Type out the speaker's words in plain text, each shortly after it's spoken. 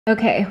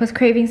Okay, was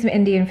craving some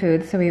Indian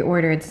food, so we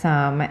ordered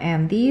some,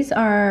 and these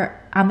are,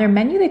 on their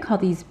menu they call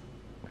these,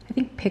 I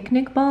think,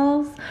 picnic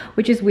balls,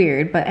 which is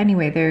weird, but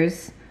anyway,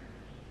 there's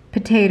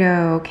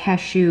potato,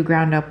 cashew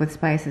ground up with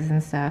spices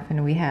and stuff,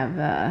 and we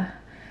have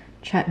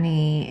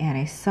chutney and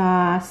a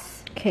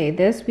sauce. Okay,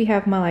 this we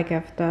have malai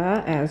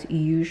kofta as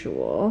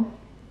usual.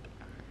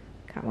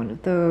 Got one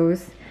of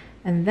those,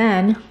 and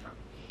then,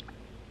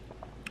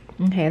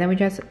 okay, then we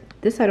just,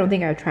 this I don't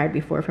think I've tried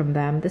before from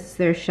them. This is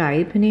their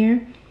shahi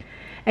paneer.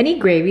 Any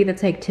gravy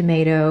that's like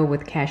tomato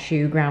with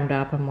cashew ground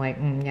up, I'm like,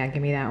 yeah,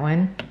 give me that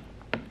one.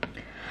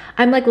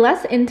 I'm like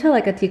less into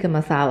like a tikka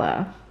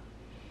masala.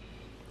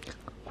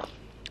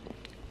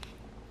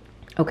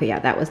 Okay, yeah,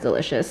 that was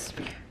delicious.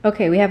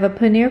 Okay, we have a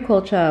paneer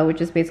kulcha,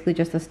 which is basically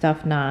just a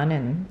stuffed naan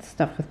and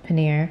stuffed with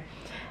paneer.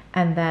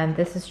 And then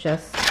this is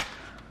just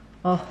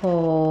a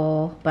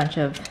whole bunch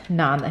of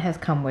naan that has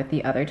come with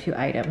the other two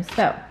items.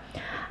 So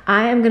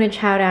I am gonna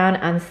chow down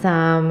on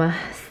some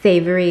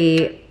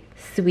savory,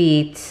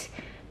 sweet,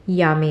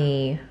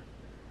 yummy,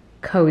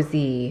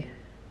 cozy,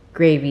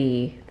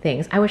 gravy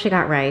things. I wish I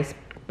got rice,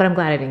 but I'm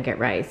glad I didn't get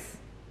rice.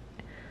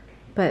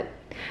 But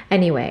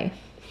anyway.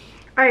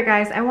 All right,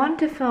 guys, I wanted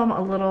to film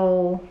a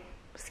little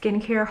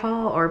skincare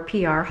haul or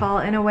PR haul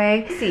in a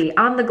way. See,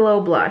 on the Glow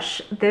Blush,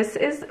 this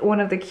is one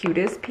of the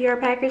cutest PR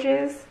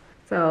packages.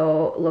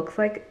 So looks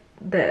like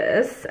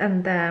this,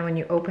 and then when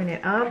you open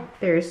it up,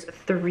 there's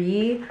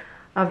 3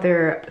 of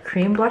their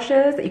cream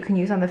blushes that you can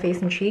use on the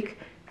face and cheek,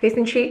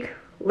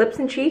 lips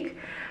and cheek.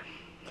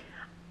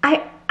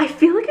 I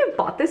feel like I've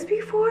bought this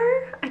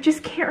before. I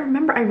just can't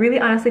remember. I really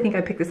honestly think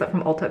I picked this up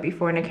from Ulta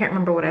before and I can't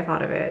remember what I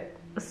thought of it.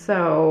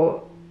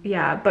 So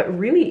yeah, but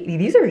really,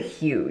 these are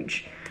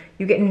huge.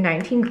 You get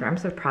 19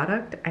 grams of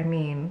product. I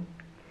mean,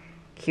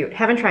 cute.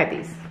 Haven't tried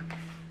these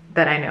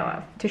that I know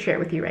of to share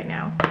with you right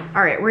now.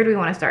 All right, where do we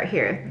want to start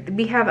here?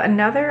 We have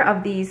another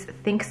of these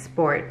Think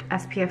Sport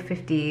SPF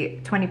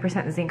 50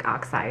 20% zinc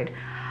oxide.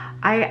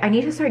 I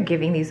need to start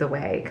giving these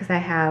away because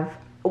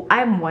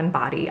I'm one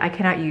body. I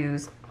cannot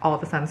use all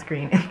the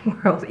sunscreen in the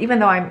world, even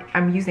though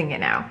I'm using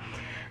it now.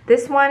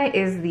 This one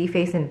is the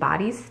Face and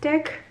Body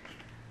Stick.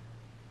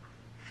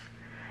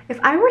 If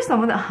I were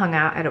someone that hung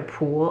out at a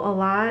pool a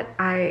lot,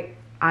 I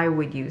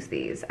would use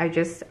these. I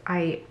just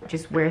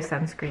wear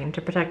sunscreen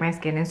to protect my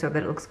skin and so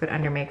that it looks good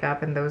under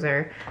makeup, and those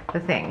are the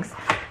things.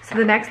 So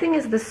the next thing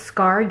is the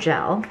Scar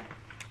Gel.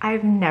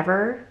 I've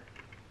never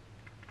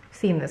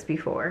seen this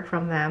before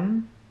from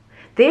them.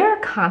 They are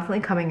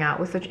constantly coming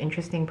out with such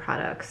interesting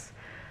products.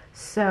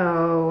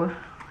 So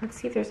let's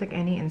see if there's like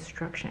any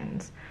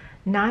instructions.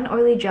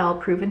 Non-oily gel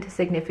proven to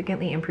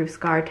significantly improve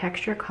scar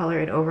texture, color,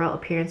 and overall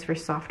appearance for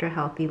softer,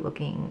 healthy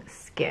looking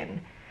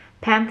skin.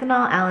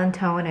 Panthenol,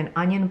 allantoin, and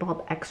onion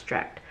bulb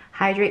extract.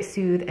 Hydrate,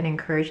 soothe, and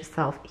encourage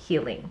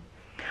self-healing.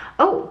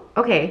 Oh,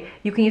 okay.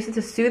 You can use it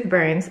to soothe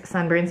burns,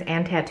 sunburns,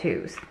 and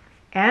tattoos.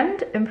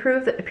 And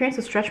improve the appearance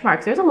of stretch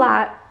marks. There's a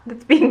lot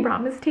that's being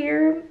promised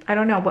here. I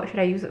don't know. What should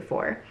I use it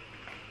for?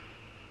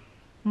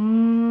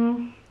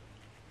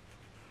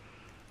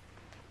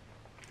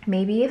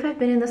 Maybe if I've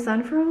been in the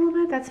sun for a little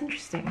bit. That's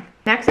interesting.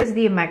 Next is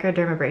the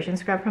microdermabrasion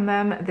scrub from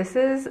them. This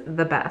is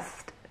the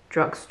best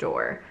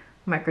drugstore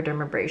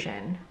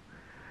microdermabrasion,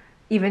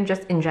 even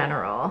just in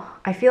general.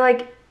 I feel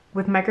like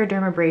with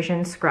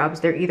microdermabrasion scrubs,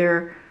 they're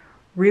either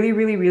really,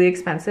 really, really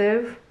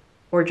expensive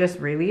or just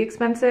really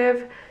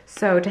expensive.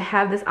 So to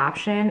have this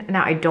option,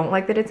 now I don't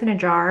like that it's in a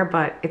jar,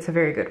 but it's a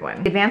very good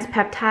one. Advanced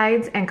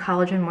peptides and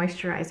collagen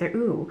moisturizer.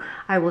 Ooh,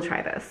 I will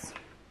try this.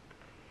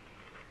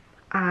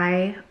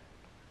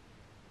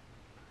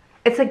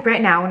 It's like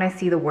right now when I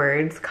see the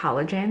words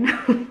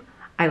collagen,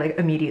 I like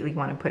immediately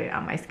want to put it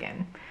on my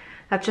skin.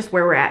 That's just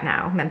where we're at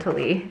now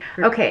mentally.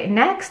 Okay,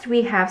 next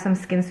we have some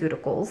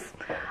SkinCeuticals.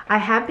 I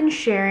have been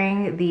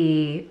sharing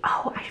the,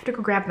 oh, I have to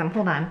go grab them,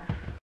 hold on.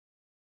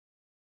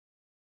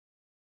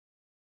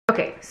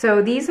 Okay,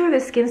 so these are the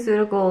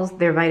SkinCeuticals,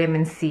 their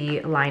vitamin C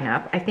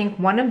lineup. I think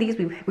one of these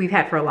we've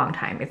had for a long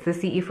time. It's the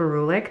CE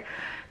Ferulic.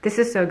 This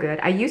is so good.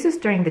 I use this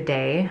during the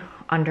day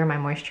under my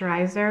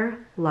moisturizer.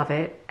 Love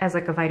it as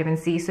like a vitamin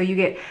C. So you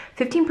get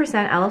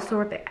 15%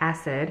 L-ascorbic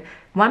acid,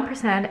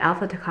 1%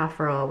 alpha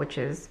tocopherol, which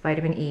is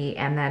vitamin E,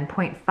 and then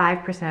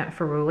 0.5%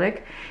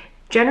 ferulic.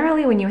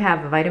 Generally, when you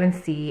have a vitamin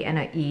C and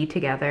an E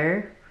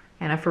together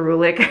and a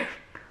ferulic,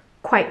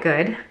 quite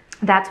good.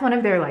 That's one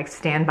of their like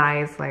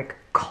standbys, like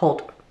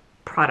cult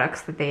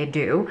products that they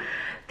do.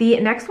 The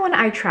next one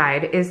I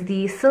tried is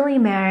the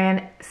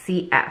Silymarin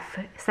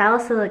CF,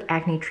 Salicylic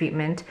Acne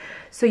Treatment.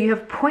 So you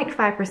have 0.5%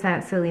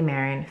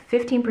 Silymarin,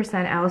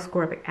 15%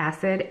 L-ascorbic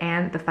acid,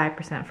 and the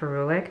 5%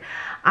 ferulic.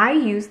 I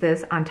use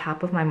this on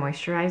top of my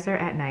moisturizer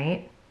at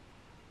night.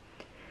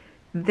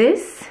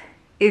 This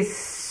is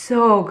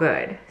so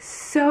good,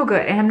 so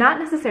good. And I'm not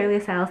necessarily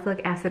a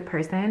salicylic acid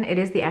person. It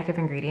is the active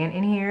ingredient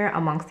in here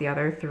amongst the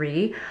other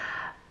 3.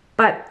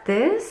 But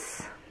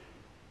this,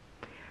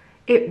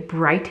 it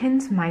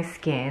brightens my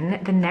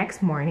skin. The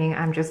next morning,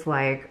 I'm just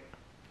like,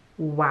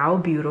 wow,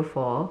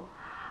 beautiful.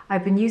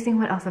 I've been using,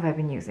 what else have I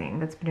been using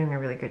that's been doing a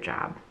really good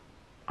job?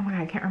 Oh my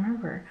God, I can't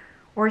remember.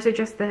 Or is it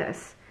just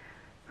this?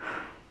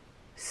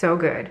 So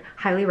good.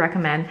 Highly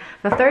recommend.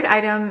 The third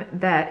item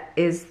that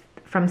is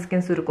from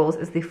SkinCeuticals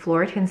is the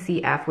Floretin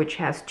CF, which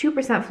has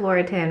 2%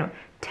 Floretin,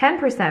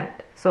 10%,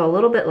 so a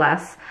little bit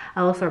less,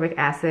 L-ascorbic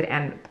acid,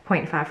 and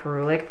 0.5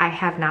 ferulic. I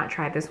have not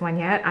tried this one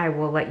yet. I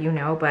will let you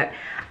know, but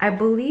I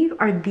believe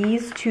are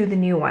these two the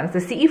new ones.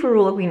 The CE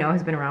ferulic we know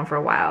has been around for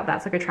a while.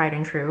 That's like a tried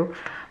and true,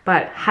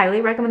 but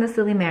highly recommend the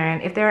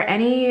Silymarin. If there are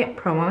any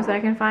promos that I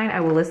can find, I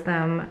will list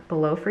them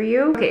below for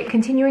you. Okay,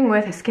 continuing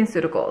with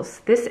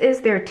SkinCeuticals. This is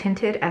their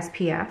tinted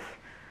SPF.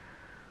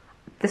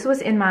 This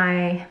was in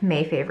my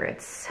May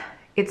favorites.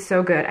 It's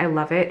so good. I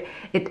love it.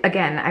 It,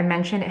 again, I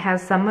mentioned it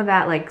has some of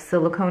that like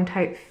silicone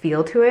type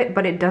feel to it,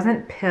 but it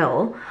doesn't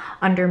pill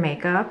under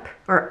makeup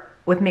or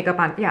with makeup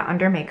on, yeah,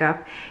 under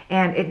makeup.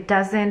 And it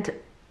doesn't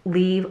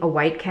leave a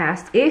white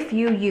cast if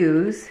you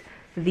use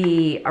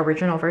the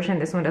original version.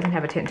 This one doesn't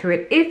have a tint to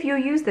it. If you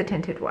use the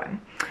tinted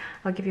one,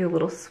 I'll give you a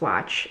little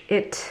swatch.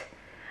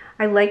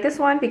 I like this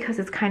one because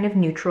it's kind of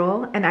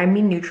neutral, and I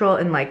mean neutral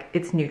in like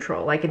it's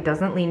neutral. Like it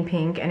doesn't lean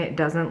pink and it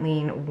doesn't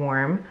lean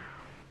warm.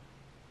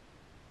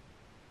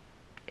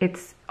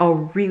 It's a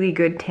really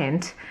good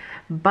tint,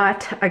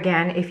 but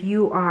again, if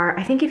you are,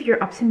 I think if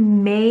you're up to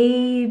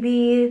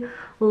maybe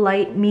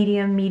light,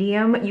 medium,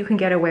 you can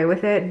get away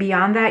with it.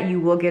 Beyond that, you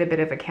will get a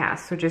bit of a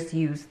cast, so just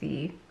use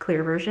the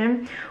clear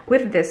version.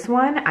 With this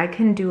one, I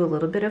can do a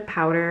little bit of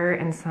powder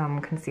and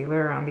some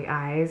concealer around the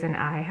eyes, and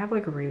I have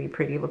like really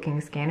pretty looking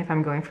skin if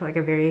I'm going for like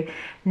a very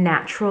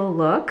natural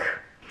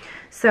look.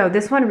 So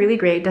this one really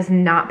great, does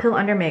not pill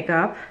under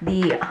makeup.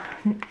 The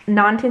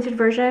non-tinted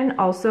version,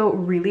 also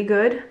really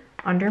good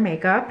under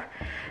makeup.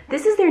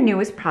 This is their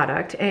newest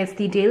product, and it's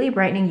the Daily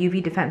Brightening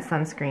UV Defense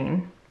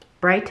Sunscreen.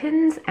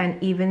 Brightens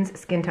and evens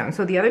skin tone.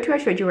 So the other two I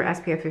showed you were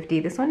SPF 50.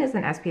 This one is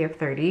an SPF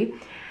 30.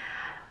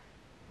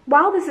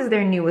 While this is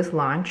their newest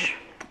launch,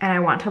 and I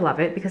want to love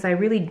it because I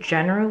really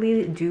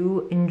generally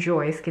do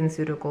enjoy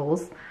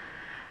SkinCeuticals,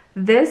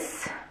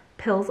 this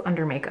pills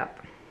under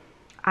makeup.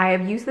 I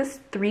have used this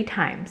 3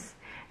 times,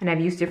 and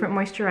I've used different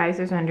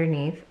moisturizers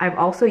underneath. I've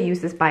also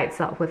used this by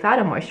itself without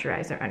a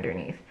moisturizer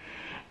underneath.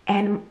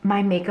 And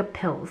my makeup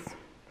pills.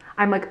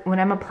 I'm like, when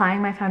I'm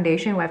applying my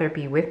foundation, whether it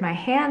be with my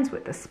hands,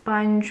 with a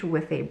sponge,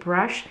 with a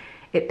brush,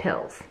 it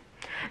pills.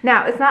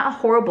 Now, it's not a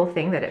horrible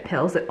thing that it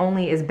pills. It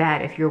only is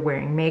bad if you're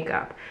wearing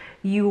makeup.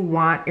 You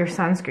want your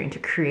sunscreen to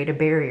create a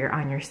barrier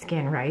on your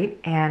skin, right?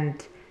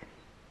 And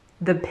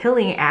the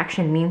pilling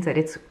action means that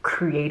it's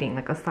creating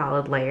like a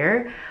solid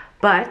layer.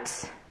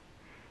 But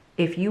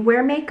if you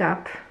wear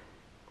makeup,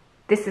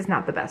 this is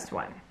not the best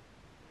one.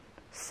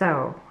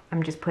 So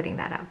I'm just putting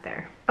that out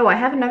there. Oh, I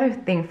have another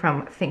thing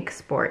from Think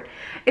Sport.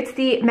 It's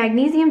the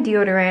magnesium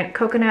deodorant,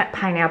 coconut,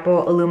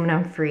 pineapple,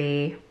 aluminum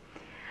free.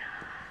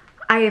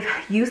 I've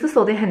used the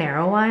Sol de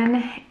Janeiro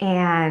one,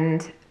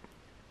 and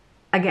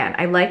again,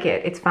 I like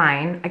it. It's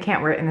fine. I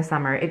can't wear it in the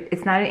summer.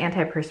 It's not an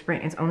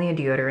antiperspirant. It's only a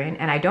deodorant,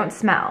 and I don't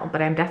smell,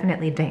 but I'm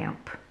definitely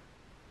damp.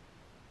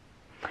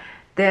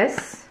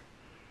 This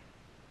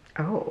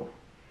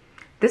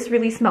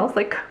really smells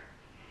like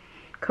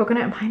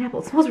coconut and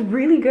pineapple. It smells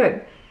really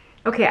good.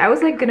 Okay, I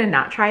was like gonna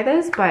not try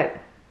this, but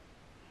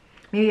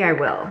maybe I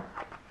will.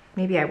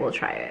 Maybe I will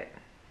try it.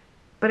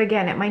 But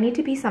again, it might need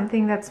to be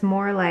something that's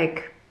more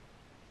like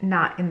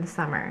not in the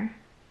summer.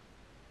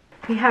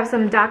 We have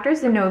some Dr.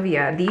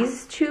 Zenovia.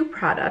 These two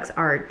products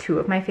are 2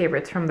 of my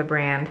favorites from the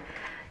brand.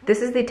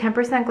 This is the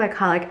 10%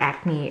 glycolic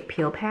acne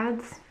peel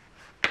pads.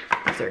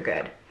 These are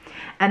good.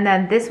 And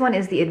then this one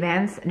is the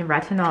Advanced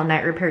Retinol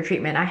Night Repair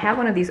Treatment. I have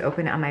one of these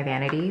open on my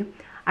vanity.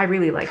 I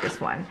really like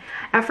this one.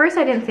 At first,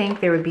 I didn't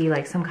think there would be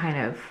like some kind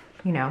of,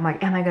 you know, I'm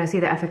like, am I gonna see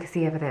the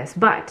efficacy of this?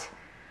 But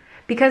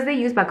because they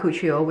use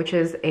bakuchiol, which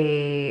is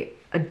a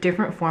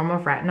different form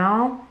of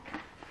retinol,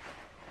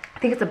 I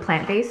think it's a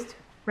plant-based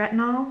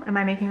retinol. Am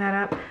I making that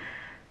up?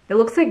 It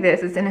looks like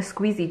this. It's in a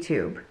squeezy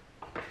tube.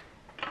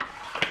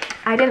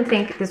 I didn't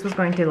think this was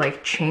going to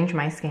like change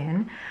my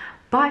skin,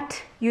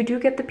 but you do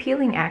get the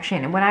peeling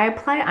action. And when I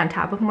apply it on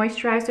top of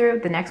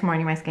moisturizer, the next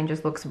morning my skin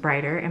just looks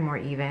brighter and more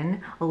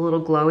even, a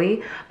little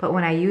glowy. But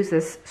when I use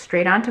this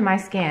straight onto my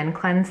skin,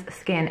 cleanse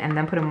skin, and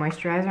then put a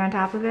moisturizer on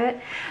top of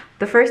it,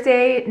 the first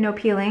day, no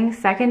peeling.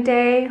 Second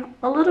day,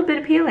 a little bit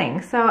of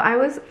peeling. So I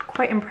was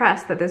quite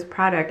impressed that this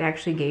product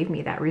actually gave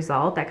me that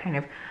result, that kind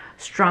of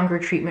stronger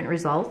treatment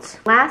result.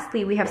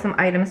 Lastly, we have some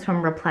items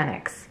from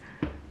Replenix.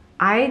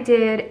 I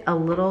did a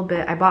little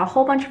bit, I bought a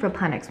whole bunch of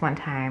Replenix one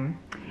time,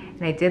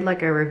 and I did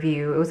like a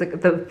review. It was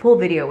like the full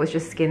video was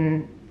just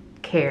skin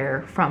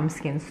care from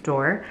Skin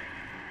Store.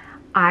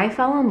 I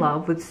fell in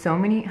love with so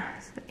many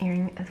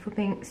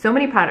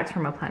products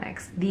from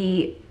Replenix.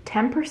 The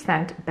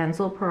 10%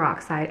 benzoyl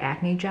peroxide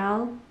acne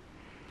gel,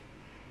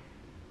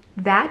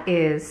 that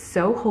is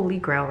so holy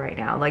grail right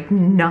now. Like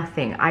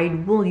nothing, I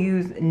will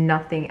use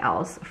nothing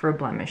else for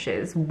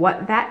blemishes.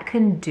 What that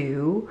can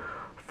do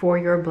for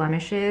your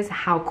blemishes,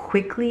 how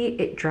quickly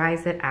it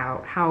dries it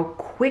out, how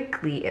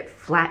quickly it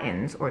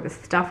flattens or the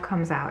stuff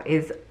comes out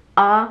is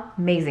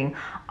amazing,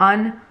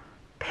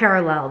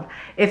 unparalleled.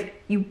 If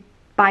you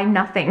buy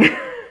nothing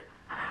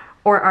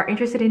or are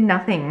interested in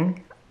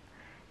nothing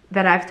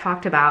that I've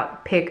talked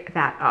about, pick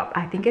that up.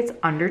 I think it's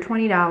under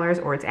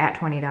 $20 or it's at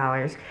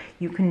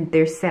 $20.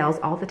 There's sales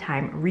all the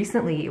time.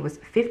 Recently it was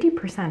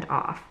 50%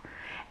 off,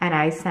 and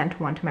I sent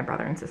one to my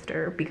brother and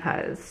sister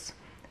because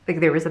like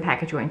there was a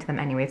package going to them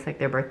anyway. It's like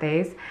their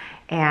birthdays,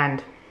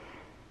 and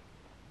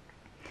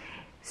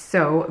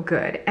so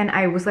good. And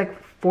I was like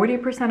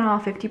 40%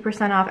 off,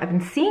 50% off. I've been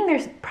seeing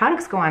their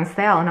products go on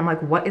sale and I'm like,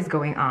 what is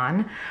going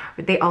on?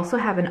 They also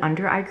have an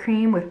under eye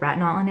cream with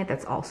retinol in it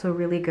that's also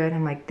really good.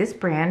 I'm like, this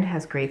brand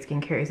has great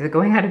skincare. Is it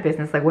going out of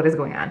business? Like, what is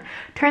going on?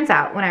 Turns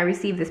out when I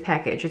received this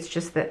package, it's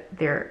just that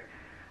they're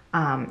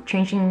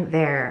changing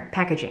their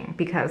packaging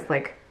because,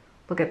 like,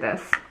 look at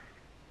this.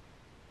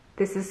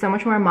 This is so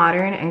much more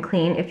modern and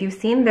clean. If you've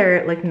seen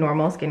their like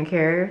normal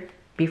skincare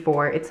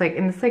before, it's like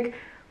in this like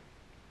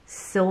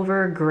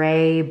silver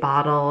gray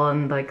bottle,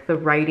 and like the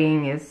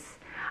writing is,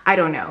 I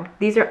don't know.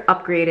 These are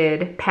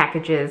upgraded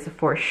packages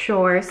for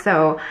sure.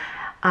 So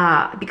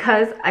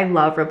because I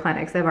love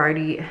Replenix,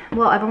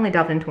 I've only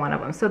delved into one of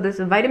them. So there's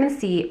a vitamin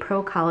C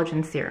Pro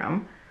Collagen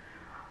Serum,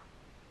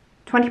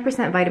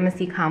 20% vitamin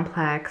C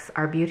complex,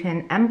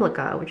 arbutin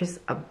emblica, which is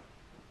a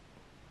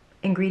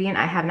ingredient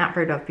I have not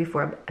heard of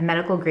before,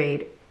 medical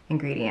grade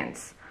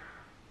ingredients.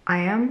 I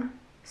am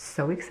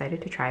so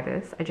excited to try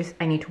this.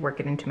 I need to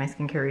work it into my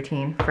skincare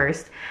routine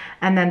first.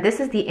 And then this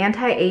is the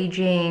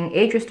anti-aging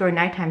age restore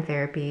nighttime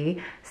therapy,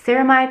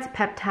 ceramides,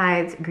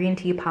 peptides, green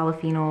tea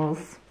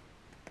polyphenols.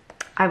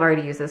 I've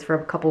already used this for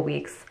a couple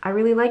weeks. I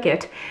really like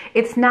it.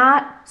 It's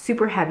not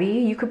super heavy.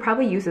 You could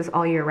probably use this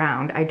all year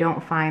round. I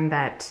don't find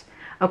that,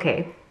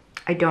 okay,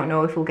 I don't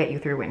know if it'll get you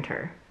through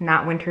winter.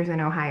 Not winters in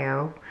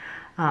Ohio,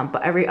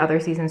 but every other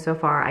season so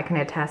far, I can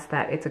attest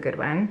that it's a good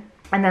one.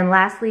 And then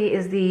lastly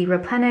is the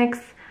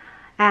Replenix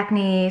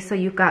Acne. So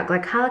you've got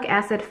glycolic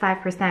acid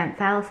 5%,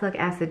 salicylic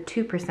acid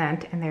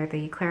 2%, and they're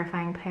the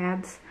clarifying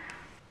pads.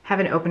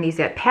 Haven't opened these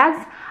yet.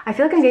 Pads, I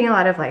feel like I'm getting a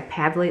lot of like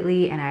pads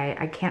lately, and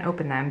I can't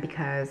open them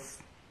because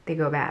they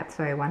go bad,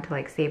 so I want to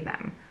like save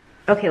them.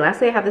 Okay,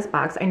 lastly I have this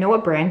box. I know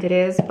what brand it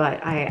is,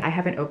 but I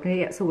haven't opened it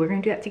yet, so we're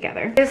gonna do that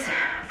together. It's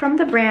from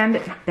the brand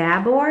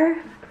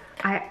Babor.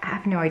 I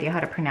have no idea how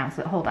to pronounce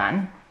it. Hold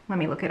on, let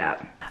me look it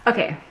up.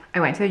 Okay, I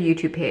went to a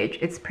YouTube page.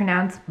 It's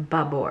pronounced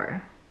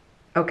Babor.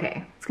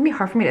 Okay, it's gonna be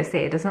hard for me to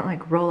say. It doesn't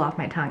like roll off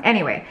my tongue.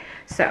 Anyway,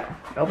 so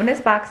open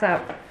this box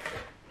up.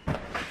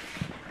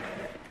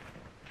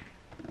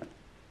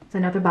 It's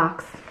another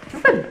box.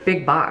 It's a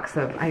big box,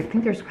 so I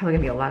think there's probably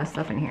gonna be a lot of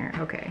stuff in here.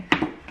 Okay.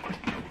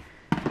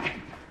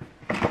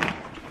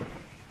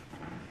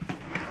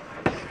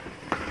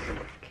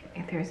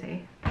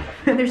 Okay,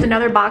 there's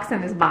another box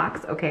in this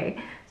box. Okay,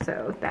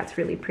 so that's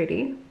really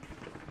pretty.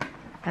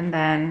 And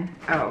then,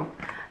 oh,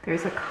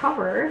 there's a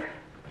cover.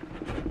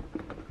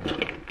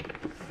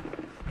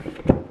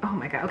 Oh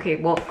my God, okay,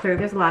 well, clearly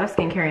there's a lot of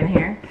skincare in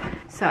here.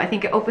 So I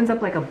think it opens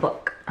up like a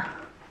book.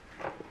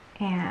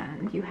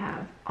 And you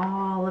have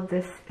all of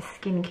this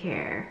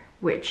skincare,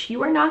 which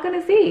you are not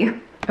gonna see.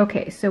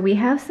 Okay, so we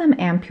have some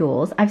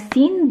ampules. I've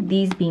seen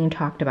these being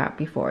talked about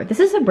before.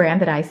 This is a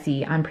brand that I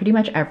see on pretty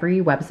much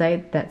every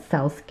website that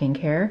sells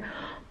skincare,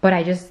 but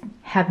I just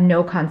have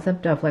no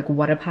concept of like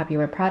what a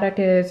popular product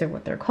is or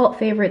what their cult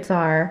favorites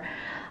are.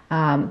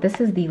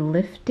 This is the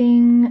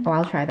lifting, oh,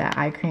 I'll try that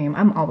eye cream.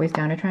 I'm always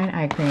down to try an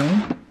eye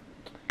cream.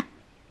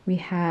 We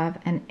have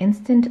an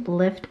instant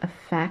lift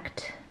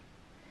effect.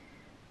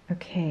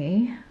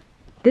 Okay.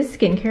 This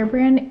skincare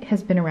brand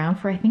has been around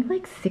for I think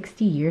like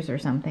 60 years or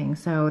something.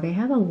 So they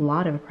have a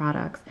lot of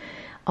products.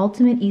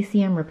 Ultimate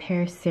ECM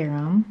Repair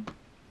Serum.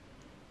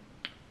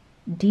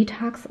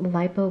 Detox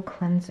Lipo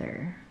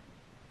Cleanser.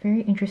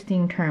 Very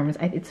interesting terms.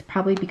 It's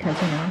probably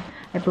because, you know,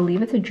 I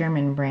believe it's a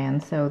German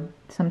brand, so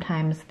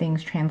sometimes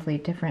things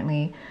translate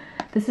differently.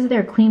 This is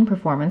their Clean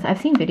Performance. I've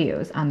seen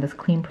videos on this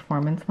Clean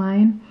Performance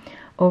line.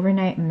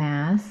 Overnight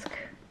Mask.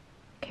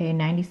 Okay,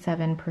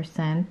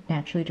 97%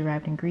 naturally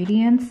derived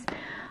ingredients.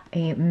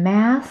 A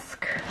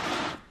mask.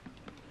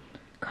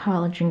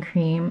 Collagen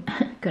cream.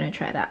 Gonna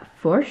try that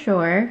for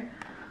sure.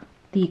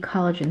 The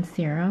collagen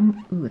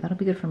serum. Ooh, that'll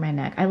be good for my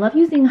neck. I love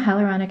using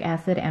hyaluronic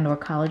acid and or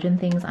collagen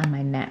things on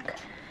my neck.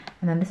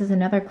 And then this is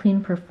another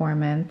Clean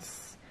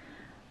Performance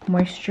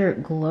Moisture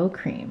Glow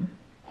Cream.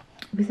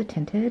 Is it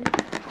tinted?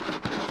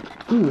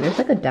 Ooh, there's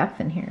like a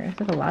depth in here. There's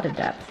like a lot of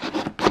depth.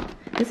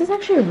 This is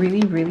actually a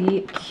really,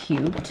 really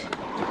cute,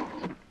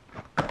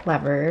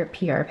 clever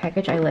PR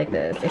package. I like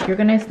this. If you're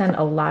gonna send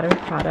a lot of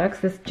products,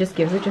 this just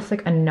gives it just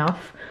like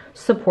enough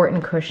support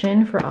and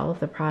cushion for all of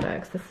the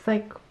products. This is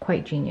like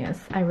quite genius.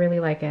 I really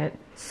like it.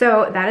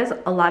 So that is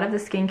a lot of the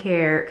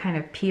skincare kind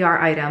of PR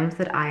items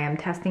that I am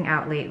testing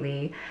out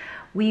lately.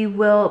 We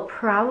will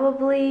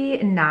probably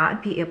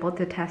not be able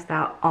to test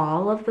out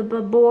all of the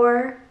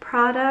Babor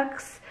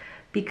products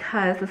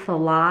because it's a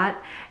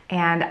lot,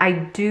 and I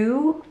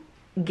do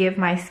give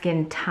my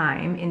skin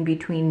time in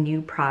between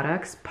new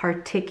products,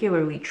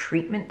 particularly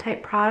treatment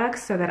type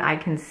products, so that I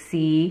can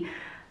see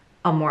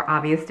a more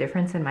obvious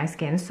difference in my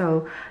skin.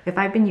 So if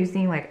I've been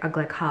using like a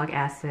glycolic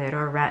acid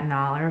or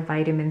retinol or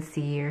vitamin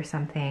C or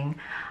something,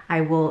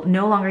 I will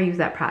no longer use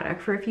that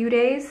product for a few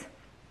days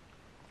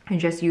and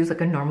just use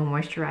like a normal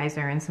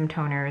moisturizer and some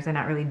toners and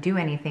not really do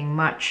anything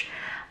much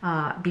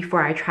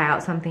before I try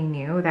out something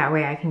new. That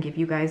way I can give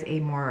you guys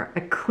a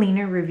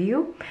cleaner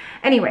review.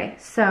 Anyway,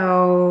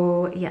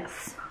 so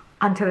yes,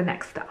 on to the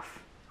next stuff.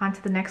 On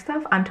to the next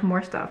stuff, on to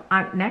more stuff.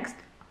 Next.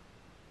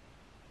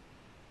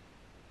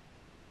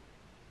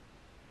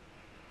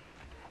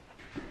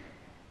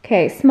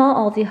 Okay,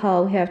 small Aldi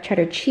haul. We have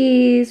cheddar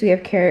cheese, we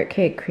have carrot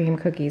cake cream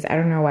cookies. I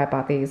don't know why I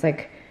bought these.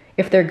 Like,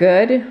 if they're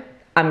good,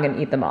 I'm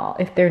gonna eat them all.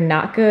 If they're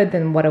not good,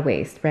 then what a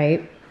waste,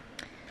 right?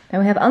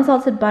 Then we have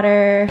unsalted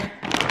butter,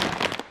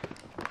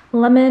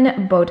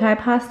 lemon bow tie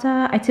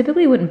pasta. I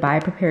typically wouldn't buy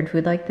prepared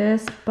food like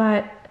this,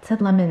 but it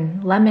said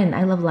lemon. Lemon,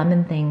 I love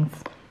lemon things.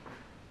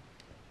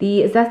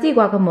 The zesty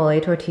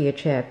guacamole tortilla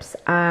chips.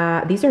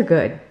 These are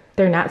good.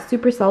 They're not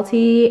super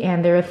salty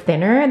and they're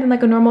thinner than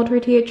like a normal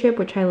tortilla chip,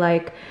 which I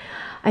like.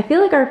 I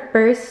feel like our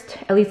first,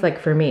 at least like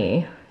for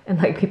me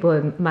and like people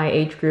in my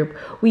age group,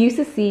 we used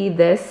to see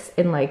this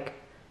in like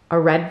a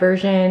red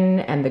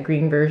version and the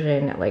green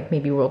version at like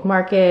maybe World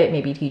Market,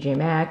 maybe TJ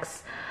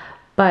Maxx.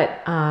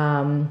 But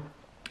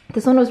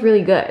this one was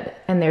really good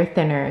and they're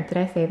thinner. Did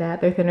I say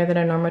that? They're thinner than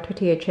a normal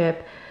tortilla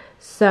chip.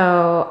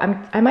 So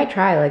I might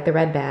try like the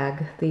red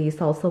bag, the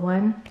salsa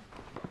one.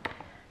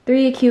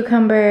 3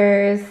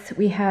 cucumbers.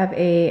 We have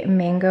a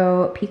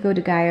mango pico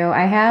de gallo.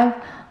 I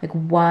have like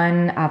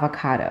 1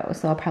 avocado,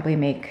 so I'll probably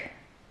make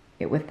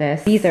it with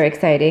this. These are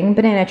exciting.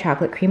 Banana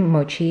chocolate cream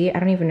mochi. I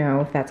don't even know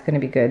if that's gonna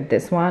be good.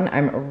 This one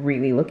I'm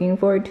really looking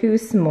forward to,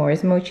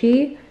 s'mores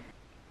mochi.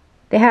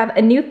 They have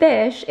a new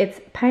fish. It's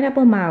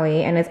pineapple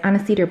maui and it's on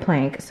a cedar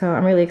plank, so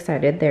I'm really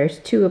excited. There's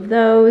 2 of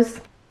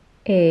those.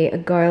 A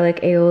garlic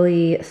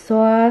aioli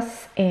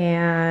sauce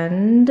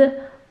and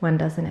 1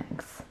 dozen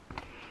eggs.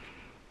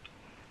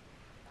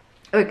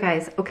 Oh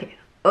guys, okay.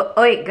 Oh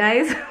wait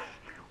guys.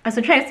 I was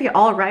trying to say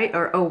all right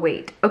or oh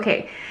wait.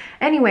 Okay.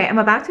 Anyway, I'm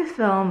about to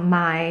film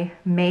my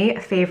May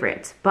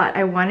favorites, but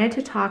I wanted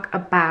to talk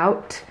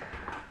about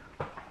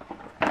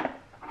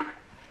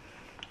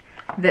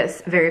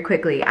this very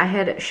quickly. I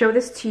had showed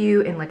this to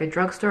you in like a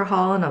drugstore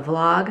haul and a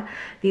vlog.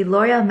 The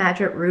L'Oreal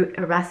Magic Root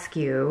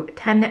Rescue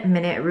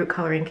 10-minute root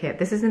coloring kit.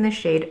 This is in the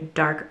shade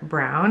dark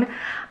brown.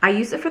 I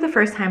used it for the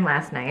first time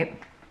last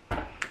night.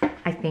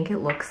 I think it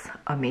looks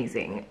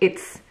amazing.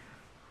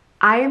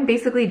 I am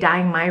basically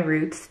dyeing my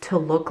roots to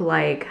look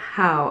like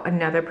how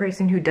another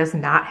person who does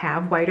not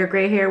have white or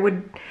gray hair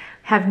would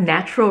have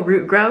natural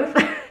root growth.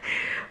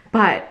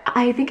 But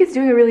I think it's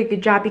doing a really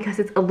good job because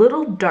it's a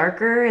little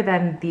darker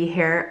than the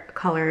hair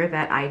color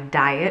that I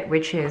dye it,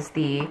 which is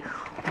the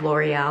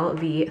Loreal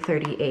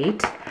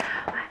V38.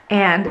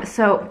 And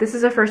so this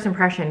is a first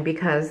impression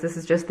because this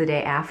is just the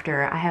day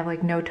after. I have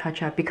like no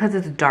touch up. Because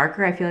it's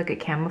darker, I feel like it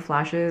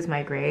camouflages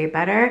my gray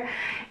better.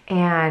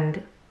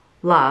 And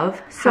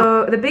love.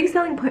 So the big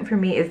selling point for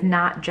me is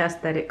not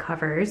just that it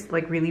covers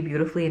like really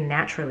beautifully and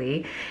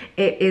naturally.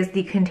 It is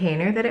the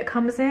container that it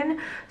comes in.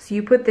 So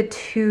you put the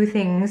 2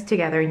 things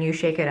together and you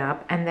shake it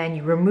up and then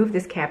you remove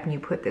this cap and you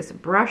put this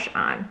brush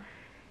on.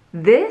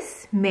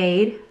 This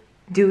made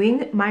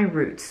doing my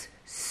roots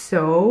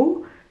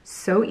so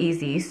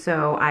easy.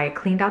 So I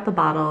cleaned out the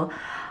bottle,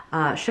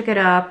 shook it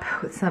up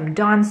with some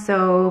Dawn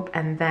soap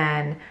and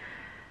then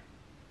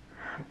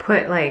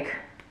put like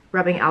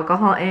rubbing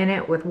alcohol in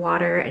it with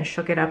water and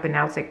shook it up and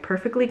now it's like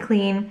perfectly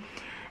clean.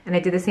 And I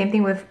did the same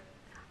thing with,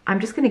 I'm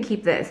just gonna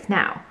keep this.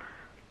 Now,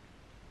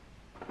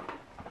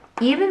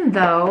 even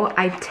though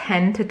I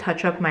tend to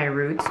touch up my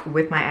roots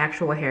with my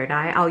actual hair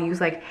dye, I'll use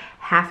like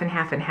half and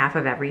half and half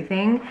of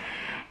everything.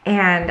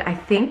 And I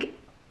think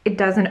it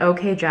does an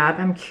okay job.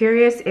 I'm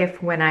curious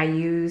if when I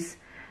use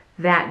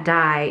that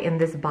dye in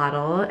this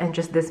bottle and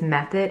just this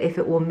method, if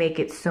it will make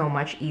it so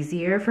much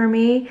easier for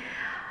me.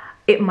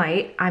 It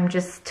might. I'm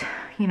just,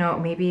 you know,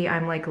 maybe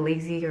I'm like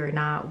lazy or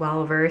not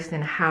well versed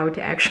in how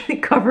to actually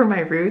cover my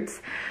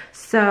roots.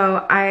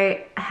 So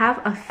I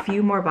have a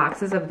few more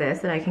boxes of this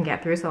that I can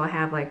get through, so I'll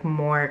have like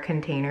more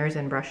containers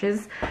and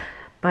brushes.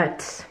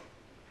 But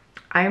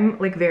I'm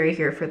like very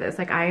here for this.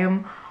 Like I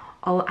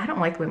don't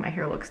like the way my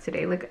hair looks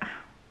today. Like,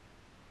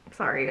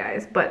 sorry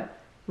guys, but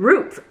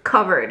roots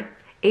covered.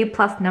 A+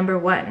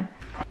 #1.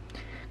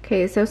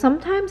 Okay, so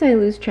sometimes I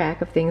lose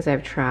track of things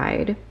I've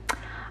tried.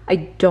 I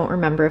don't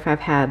remember if I've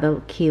had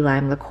the Key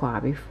Lime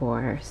liqueur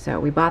before, so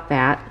we bought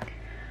that.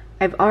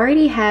 I've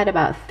already had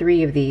about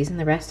 3 of these and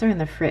the rest are in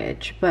the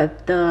fridge,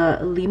 but the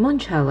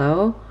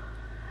Limoncello,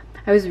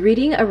 I was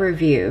reading a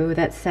review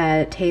that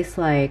said it tastes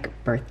like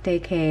birthday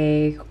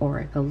cake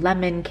or the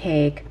lemon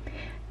cake.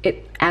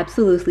 It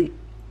absolutely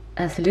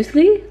tastes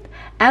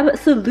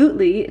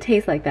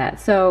like that.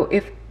 So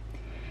if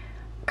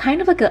kind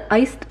of like an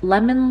iced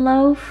lemon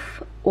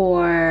loaf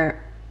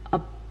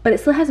but it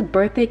still has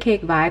birthday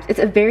cake vibes. It's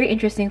a very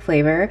interesting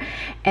flavor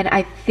and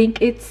I think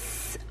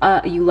it's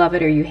you love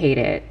it or you hate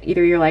it.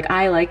 Either you're like,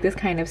 I like this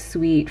kind of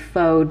sweet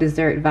faux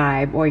dessert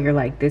vibe, or you're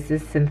like, this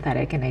is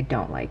synthetic and I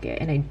don't like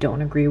it and I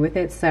don't agree with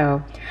it.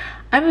 So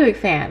I'm a big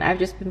fan. I've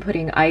just been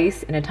putting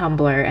ice in a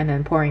tumbler and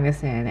then pouring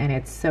this in, and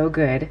it's so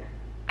good.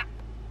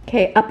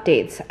 Okay,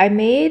 updates. I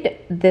made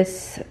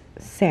this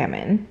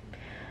salmon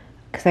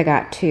because I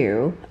got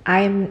 2.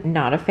 I'm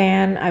not a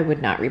fan. I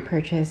would not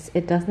repurchase.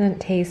 It doesn't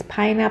taste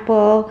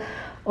pineapple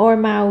or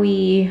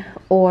Maui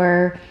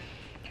or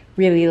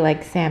really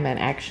like salmon.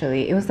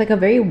 Actually, it was like a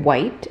very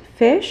white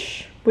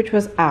fish, which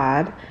was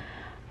odd.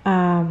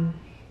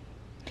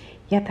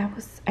 Yeah, that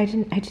was, I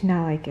did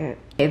not like it.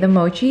 Okay, the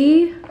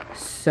mochi,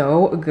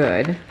 so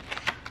good.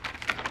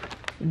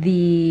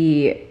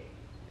 The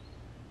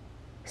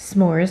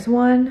s'mores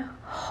one,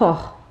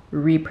 oh,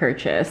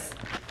 repurchase.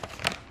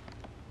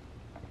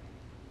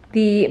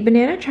 The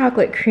banana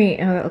chocolate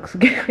cream, oh, that looks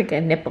like a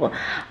nipple.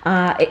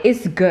 It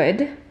is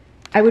good.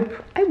 I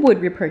would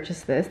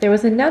repurchase this. There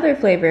was another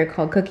flavor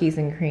called cookies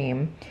and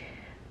cream.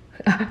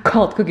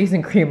 Called cookies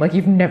and cream, like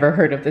you've never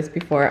heard of this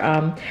before.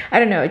 I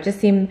don't know, it just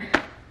seemed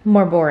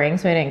more boring,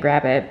 so I didn't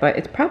grab it, but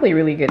it's probably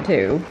really good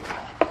too.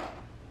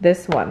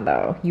 This one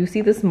though, you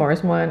see the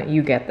s'mores one,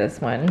 you get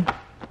this one.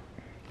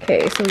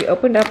 Okay, so we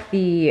opened up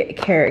the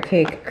carrot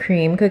cake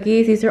cream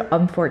cookies. These are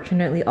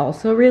unfortunately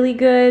also really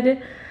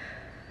good.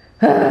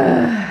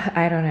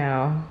 I don't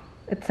know.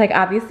 It's like,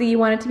 obviously you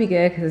want it to be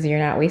good because you're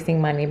not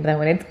wasting money, but then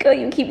when it's good,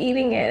 you keep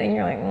eating it and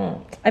you're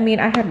like, I mean,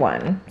 I had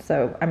one.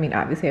 So, I mean,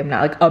 obviously I'm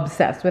not like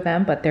obsessed with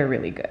them, but they're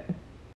really good.